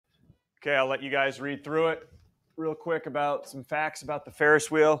Okay, I'll let you guys read through it real quick about some facts about the Ferris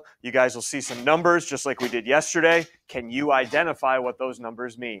wheel. You guys will see some numbers just like we did yesterday. Can you identify what those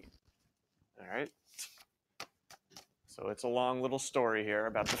numbers mean? All right. So it's a long little story here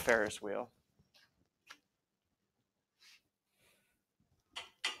about the Ferris wheel.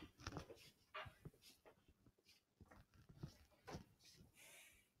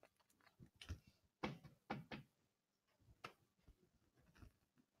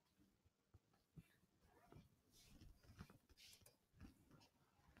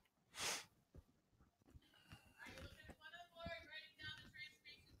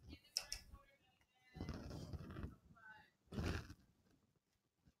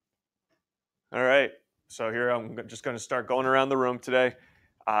 All right, so here I'm just going to start going around the room today.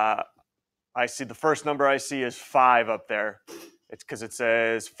 I see the first number I see is 5 up there. It's because it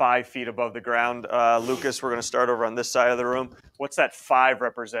says 5 feet above the ground. Lucas, we're going to start over on this side of the room. What's that 5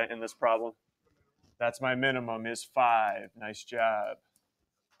 represent in this problem? That's my minimum is 5. Nice job.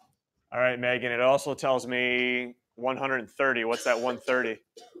 All right, Megan, it also tells me 130. What's that 130?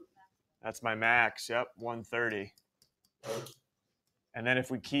 That's my max. Yep, 130. And then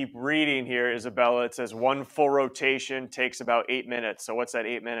if we keep reading here, Isabella, it says 1 full rotation takes about 8 minutes. So what's that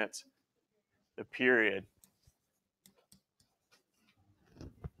 8 minutes? The period.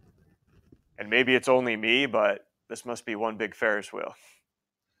 And maybe it's only me, but this must be one big Ferris wheel.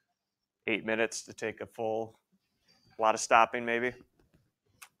 8 minutes to take a full, a lot of stopping maybe.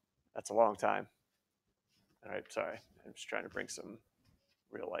 That's a long time. All right, sorry. I'm just trying to bring some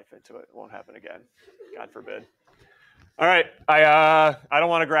real life into it. It won't happen again. God forbid. All right, I don't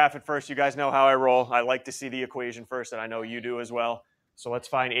want to graph it first. You guys know how I roll. I like to see the equation first, and I know you do as well. So let's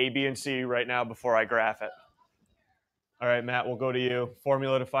find A, B, and C right now before I graph it. All right, Matt, we'll go to you.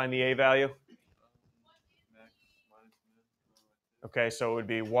 Formula to find the A value? Okay, so it would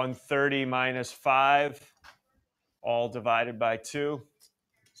be 130 minus 5, all divided by 2.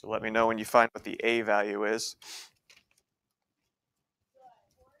 So let me know when you find what the A value is.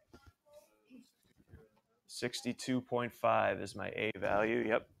 62.5 is my A value,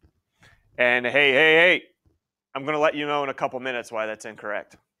 yep. And hey, I'm going to let you know in a couple minutes why that's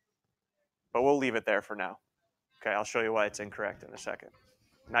incorrect. But we'll leave it there for now. Okay, I'll show you why it's incorrect in a second.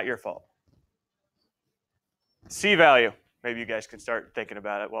 Not your fault. C value. Maybe you guys can start thinking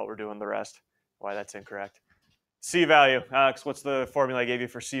about it while we're doing the rest, why that's incorrect. C value. Alex, what's the formula I gave you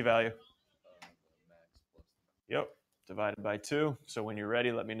for C value? Yep, divided by 2. So when you're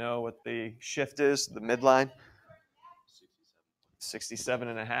ready, let me know what the shift is, the midline.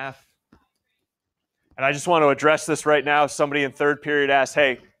 67.5. And I just want to address this right now. Somebody in third period asked,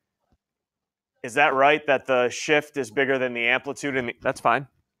 hey, is that right that the shift is bigger than the amplitude? And that's fine.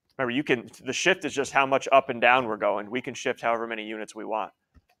 Remember, the shift is just how much up and down we're going. We can shift however many units we want.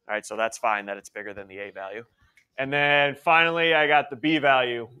 All right, so that's fine that it's bigger than the A value. And then finally, I got the B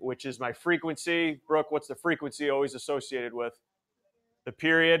value, which is my frequency. Brooke, what's the frequency always associated with? The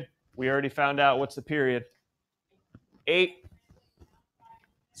period. We already found out what's the period. 8.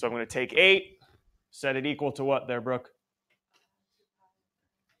 So I'm going to take 8, set it equal to what there, Brooke?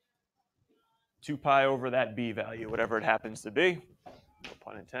 2 pi over that B value, whatever it happens to be. No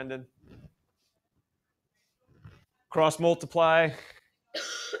pun intended. Cross multiply.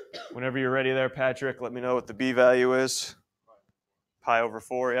 Whenever you're ready there, Patrick, let me know what the B value is. Pi over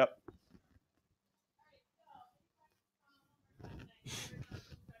 4, yep.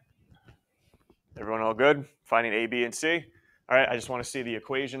 Everyone all good? Finding A, B, and C? All right, I just want to see the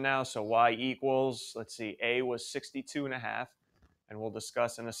equation now. So y equals, let's see, A was 62.5. And we'll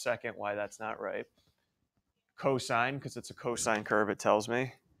discuss in a second why that's not right. Cosine, because it's a cosine curve, it tells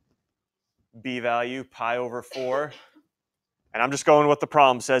me. B value, pi over 4. And I'm just going what the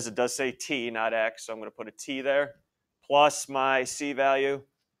problem says. It does say t, not x, so I'm going to put a t there. Plus my C value,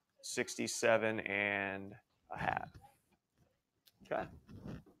 67.5. Okay.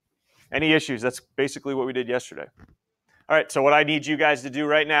 Any issues? That's basically what we did yesterday. All right, so what I need you guys to do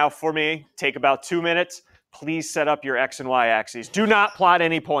right now for me, take about 2 minutes. Please set up your X and Y axes. Do not plot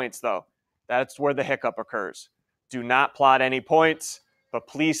any points, though. That's where the hiccup occurs. Do not plot any points, but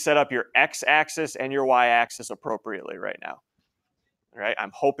please set up your X axis and your Y axis appropriately right now. All right,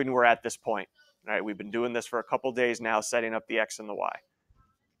 I'm hoping we're at this point. All right, we've been doing this for a couple days now, setting up the X and the Y.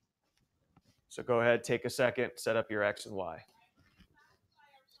 So go ahead, take a second, set up your X and Y.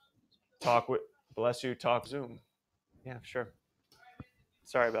 Bless you, talk Zoom. Yeah, sure.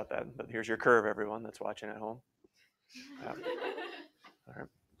 Sorry about that, but here's your curve, everyone that's watching at home. Yeah. All right,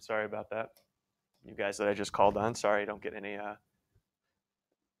 sorry about that. You guys that I just called on, sorry, don't get any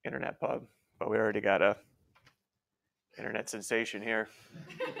internet pub, but we already got a internet sensation here.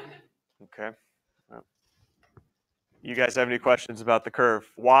 Okay. You guys have any questions about the curve?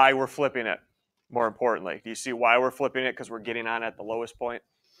 Why we're flipping it, more importantly. Do you see why we're flipping it? Because we're getting on at the lowest point.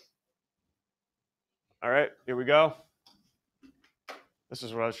 All right, here we go. This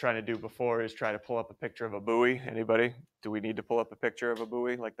is what I was trying to do before, is try to pull up a picture of a buoy. Anybody? Do we need to pull up a picture of a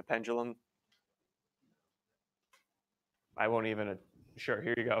buoy, like the pendulum? I won't even, sure,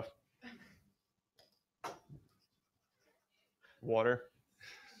 here you go. Water.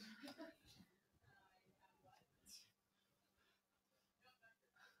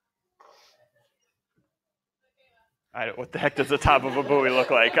 What the heck does the top of a buoy look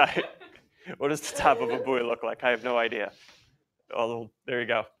like? What does the top of a buoy look like? I have no idea. Oh, there you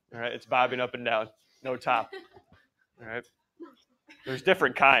go. All right, it's bobbing up and down. No top. All right. There's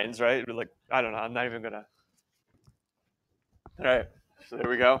different kinds, right? Like, I don't know. I'm not even going to. All right. So there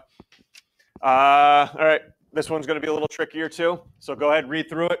we go. All right. This one's going to be a little trickier too. So go ahead, read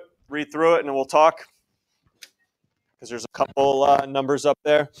through it, and then we'll talk. Because there's a couple numbers up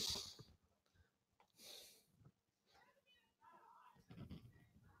there.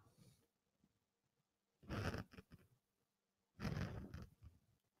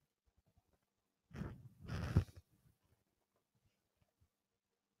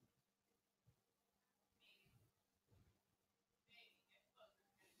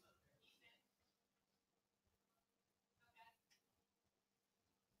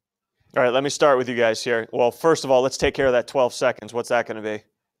 All right, let me start with you guys here. Well, first of all, let's take care of that 12 seconds. What's that going to be?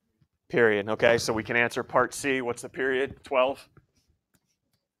 Period. Okay, so we can answer part C. What's the period? 12?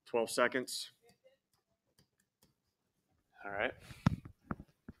 12 seconds. All right.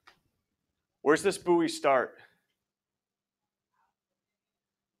 Where's this buoy start?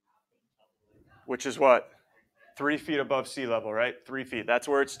 Which is what? 3 feet above sea level, right? 3 feet. That's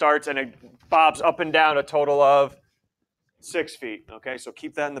where it starts, and it bobs up and down a total of 6 feet. Okay, so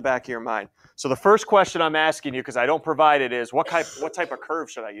keep that in the back of your mind. So the first question I'm asking you, because I don't provide it, is what type of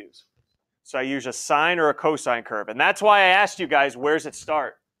curve should I use? So I use a sine or a cosine curve, and that's why I asked you guys, where's it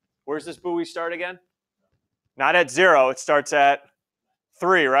start? Where's this buoy start again? Not at 0. It starts at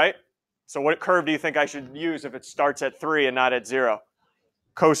 3, right? So what curve do you think I should use if it starts at 3 and not at 0?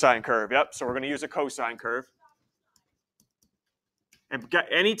 Cosine curve. Yep. So we're going to use a cosine curve. And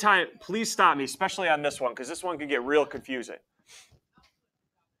anytime, please stop me, especially on this one, because this one can get real confusing.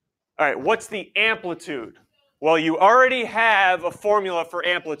 All right, what's the amplitude? Well, you already have a formula for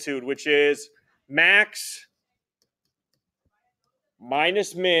amplitude, which is max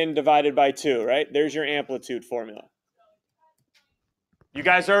minus min divided by 2, right? There's your amplitude formula. You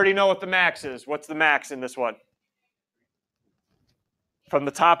guys already know what the max is. What's the max in this one? From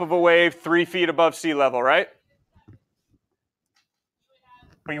the top of a wave, 3 feet above sea level, right?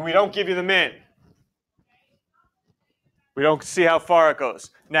 But we don't give you the min. We don't see how far it goes.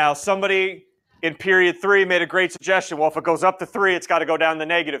 Now, somebody in period 3 made a great suggestion. Well, if it goes up to 3, it's got to go down to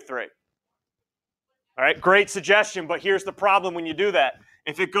 -3. All right, great suggestion, but here's the problem when you do that.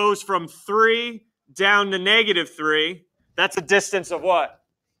 If it goes from 3 down to -3, that's a distance of what?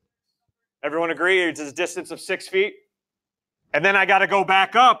 Everyone agree? It's a distance of 6 feet? And then I got to go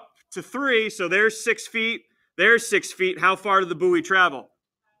back up to 3, so there's 6 feet. There's 6 feet. How far did the buoy travel?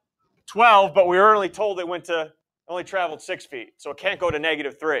 12, but we were only told it only traveled 6 feet, so it can't go to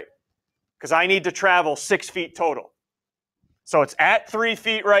 -3 because I need to travel 6 feet total. So it's at 3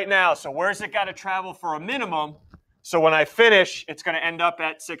 feet right now, so where's it got to travel for a minimum? So when I finish, it's going to end up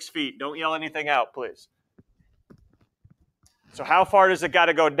at 6 feet. Don't yell anything out, please. So how far does it got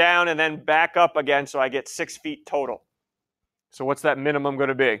to go down and then back up again so I get 6 feet total? So what's that minimum going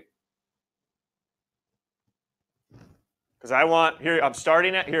to be? Because I'm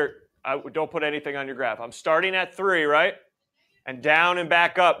starting at, don't put anything on your graph. I'm starting at 3, right? And down and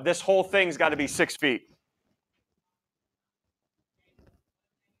back up. This whole thing's got to be 6 feet.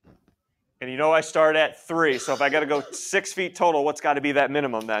 And you know I start at 3, so if I got to go 6 feet total, what's got to be that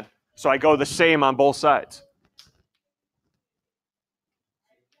minimum then? So I go the same on both sides.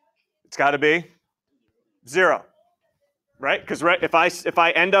 It's got to be 0, right? Because if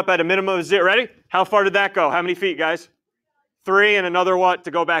I end up at a minimum of 0, ready? How far did that go? How many feet, guys? 3 and another what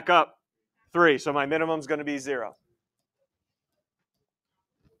to go back up? 3. So my minimum's going to be 0.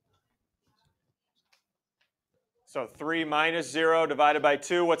 So 3 minus 0 divided by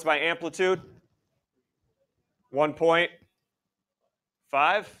 2. What's my amplitude?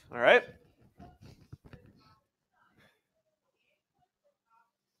 1.5. All right.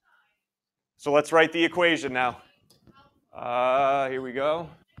 So let's write the equation now. Here we go.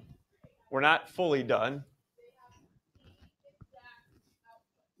 We're not fully done.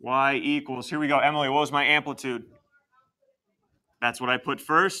 Y equals, here we go. Emily, what was my amplitude? That's what I put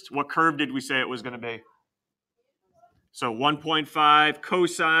first. What curve did we say it was going to be? So 1.5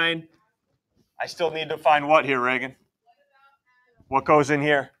 cosine. I still need to find what here, Reagan? What goes in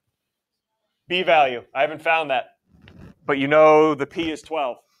here? B value. I haven't found that. But you know the P is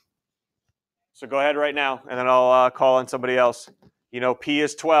 12. So go ahead right now, and then I'll call on somebody else. You know P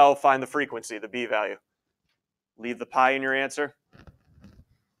is 12. Find the frequency, the B value. Leave the pi in your answer.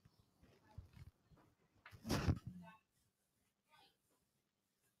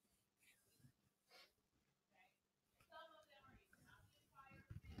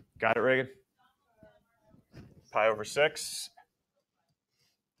 Got it, Reagan? Pi over 6.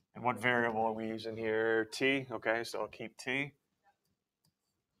 And what variable are we using here? T. Okay, so I'll keep T.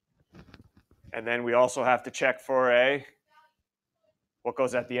 And then we also have to check for a, what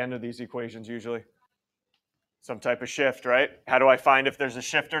goes at the end of these equations usually? Some type of shift, right? How do I find if there's a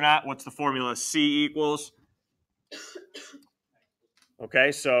shift or not? What's the formula? C equals?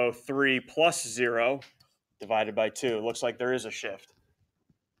 Okay, so 3 plus 0 divided by 2. Looks like there is a shift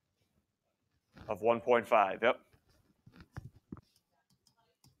of 1.5. Yep.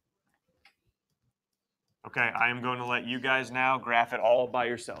 Okay, I am going to let you guys now graph it all by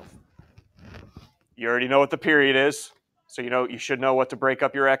yourself. You already know what the period is, so you should know what to break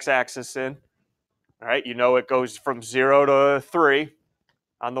up your x-axis in. All right, you know it goes from 0 to 3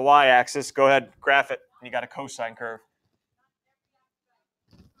 on the y-axis. Go ahead, graph it. You got a cosine curve.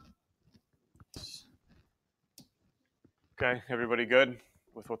 Okay, everybody good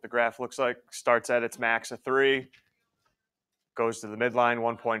with what the graph looks like? Starts at its max of 3, goes to the midline,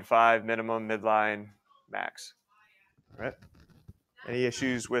 1.5, minimum, midline, max. All right. Any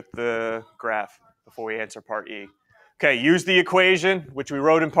issues with the graph before we answer part E? Okay, use the equation, which we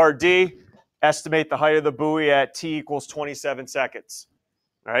wrote in part D. Estimate the height of the buoy at t equals 27 seconds.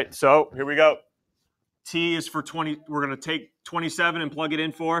 All right, so here we go. T is for 20. We're going to take 27 and plug it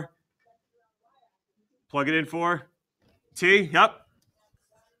in for? Plug it in for? T, yep.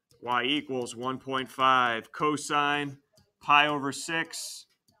 Y equals 1.5 cosine pi over 6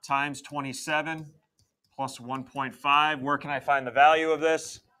 times 27 plus 1.5. Where can I find the value of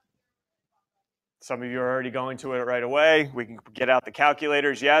this? Some of you are already going to it right away. We can get out the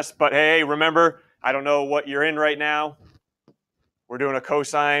calculators, yes. But hey, remember, I don't know what you're in right now. We're doing a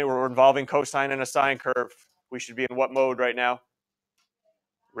cosine. We're involving cosine and a sine curve. We should be in what mode right now?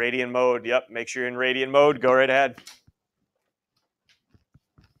 Radian mode. Yep, make sure you're in radian mode. Go right ahead.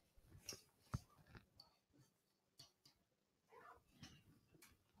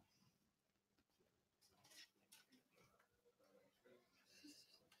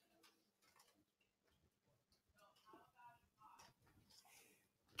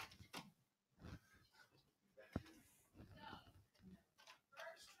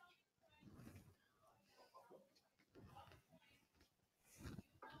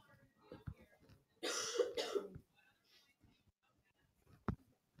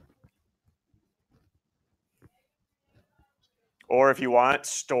 Or if you want,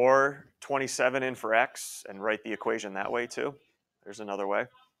 store 27 in for x and write the equation that way too. There's another way.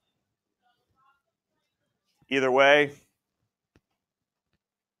 Either way,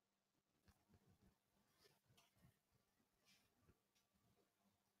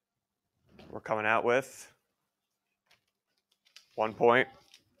 we're coming out with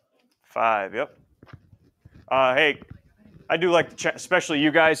 1.5. Yep. Hey, I do like to check, especially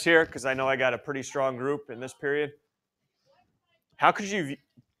you guys here, because I know I got a pretty strong group in this period. How could you,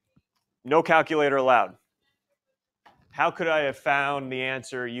 no calculator allowed. How could I have found the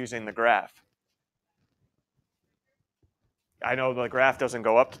answer using the graph? I know the graph doesn't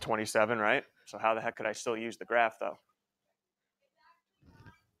go up to 27, right? So how the heck could I still use the graph though?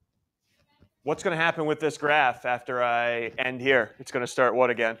 What's going to happen with this graph after I end here? It's going to start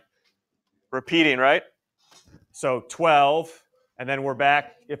what again? Repeating, right? So 12, and then we're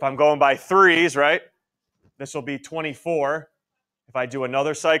back. If I'm going by threes, right? This will be 24. If I do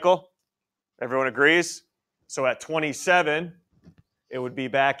another cycle, everyone agrees? So at 27, it would be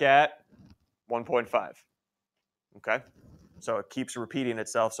back at 1.5. Okay? So it keeps repeating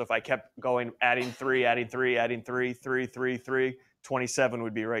itself. So if I kept going, adding 3, adding 3, adding 3, 3, 3, 3, 27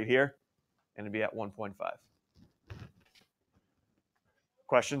 would be right here, and it'd be at 1.5.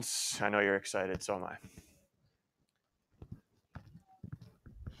 Questions? I know you're excited, so am I.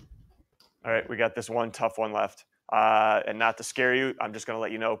 All right, we got this one tough one left. And not to scare you, I'm just going to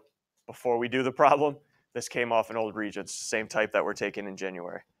let you know before we do the problem, this came off an old Regents, same type that we're taking in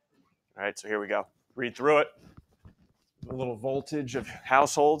January. All right, so here we go. Read through it. A little voltage of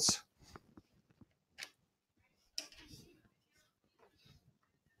households.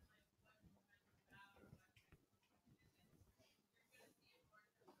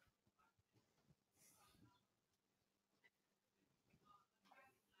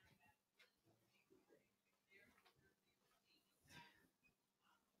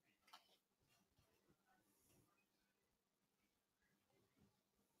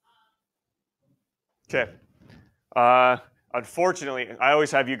 Okay. Unfortunately, I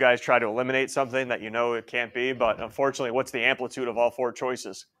always have you guys try to eliminate something that you know it can't be, but unfortunately, what's the amplitude of all four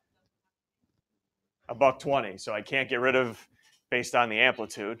choices? $1.20. So I can't get rid of based on the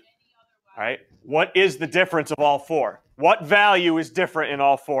amplitude. All right. What is the difference of all four? What value is different in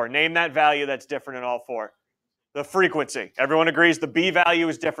all four? Name that value that's different in all four. The frequency. Everyone agrees the B value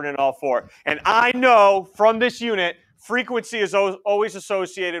is different in all four. And I know from this unit, frequency is always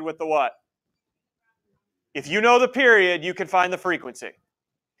associated with the what? If you know the period, you can find the frequency.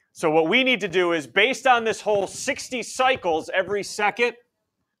 So what we need to do is, based on this whole 60 cycles every second,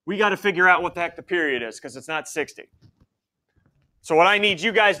 we got to figure out what the heck the period is, because it's not 60. So what I need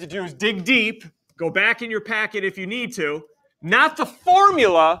you guys to do is dig deep, go back in your packet if you need to. Not the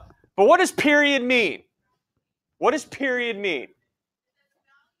formula, but what does period mean? What does period mean?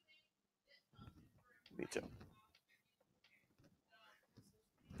 Me too.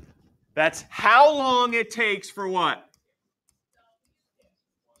 That's how long it takes for what?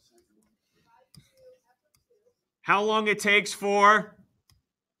 How long it takes for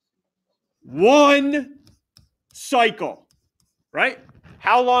one cycle, right?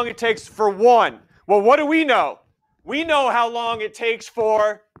 How long it takes for one. Well, what do we know? We know how long it takes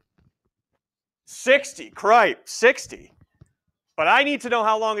for 60, cripe, 60. But I need to know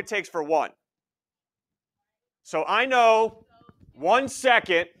how long it takes for one. So I know 1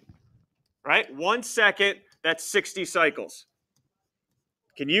 second, right? 1 second, that's 60 cycles.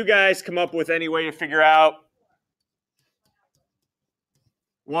 Can you guys come up with any way to figure out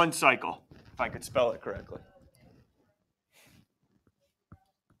one cycle, if I could spell it correctly?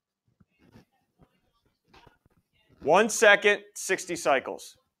 One second, 60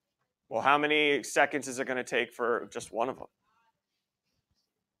 cycles. Well, how many seconds is it going to take for just one of them?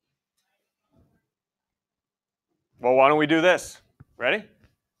 Well, why don't we do this? Ready?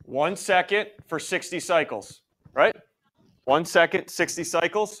 1 second for 60 cycles, right? 1 second, 60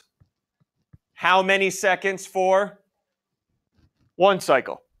 cycles. How many seconds for one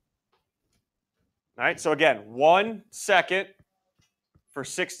cycle? All right, so again, 1 second for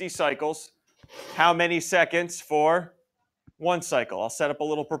 60 cycles. How many seconds for one cycle? I'll set up a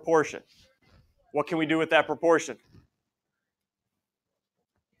little proportion. What can we do with that proportion?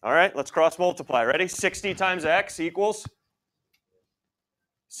 All right, let's cross multiply. Ready? 60 times x equals?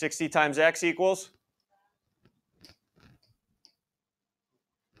 60 times x equals?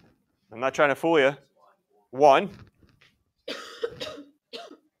 I'm not trying to fool you. 1.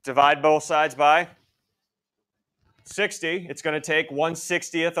 Divide both sides by 60. It's going to take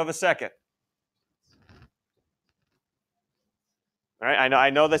 1/60th of a second. All right, I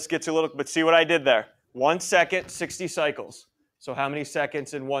know this gets a little, but see what I did there. 1 second, 60 cycles. So how many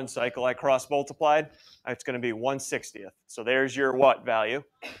seconds in one cycle I cross multiplied? It's going to be 1/60th. So there's your what value.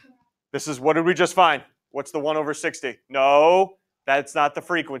 This is, what did we just find? What's the 1 over 60? No, that's not the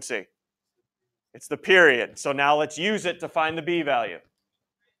frequency. It's the period. So now let's use it to find the B value.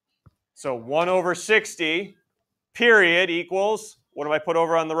 So 1 over 60 period equals, what do I put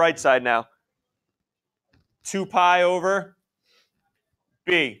over on the right side now? 2 pi over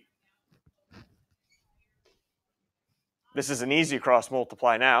B. This is an easy cross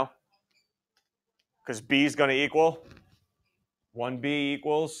multiply now, because B is going to equal 1B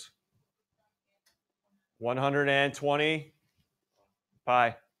equals 120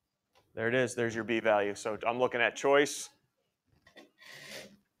 pi. There it is. There's your B value. So I'm looking at choice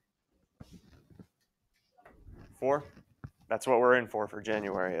 4. That's what we're in for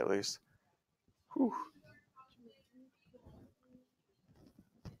January at least. Whew.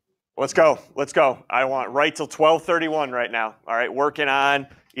 Let's go. Let's go. I want right till 12:31 right now. All right, working on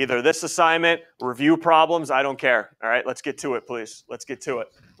either this assignment, review problems, I don't care. All right, let's get to it, please. Let's get to it.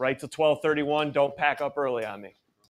 Right till 12:31. Don't pack up early on me.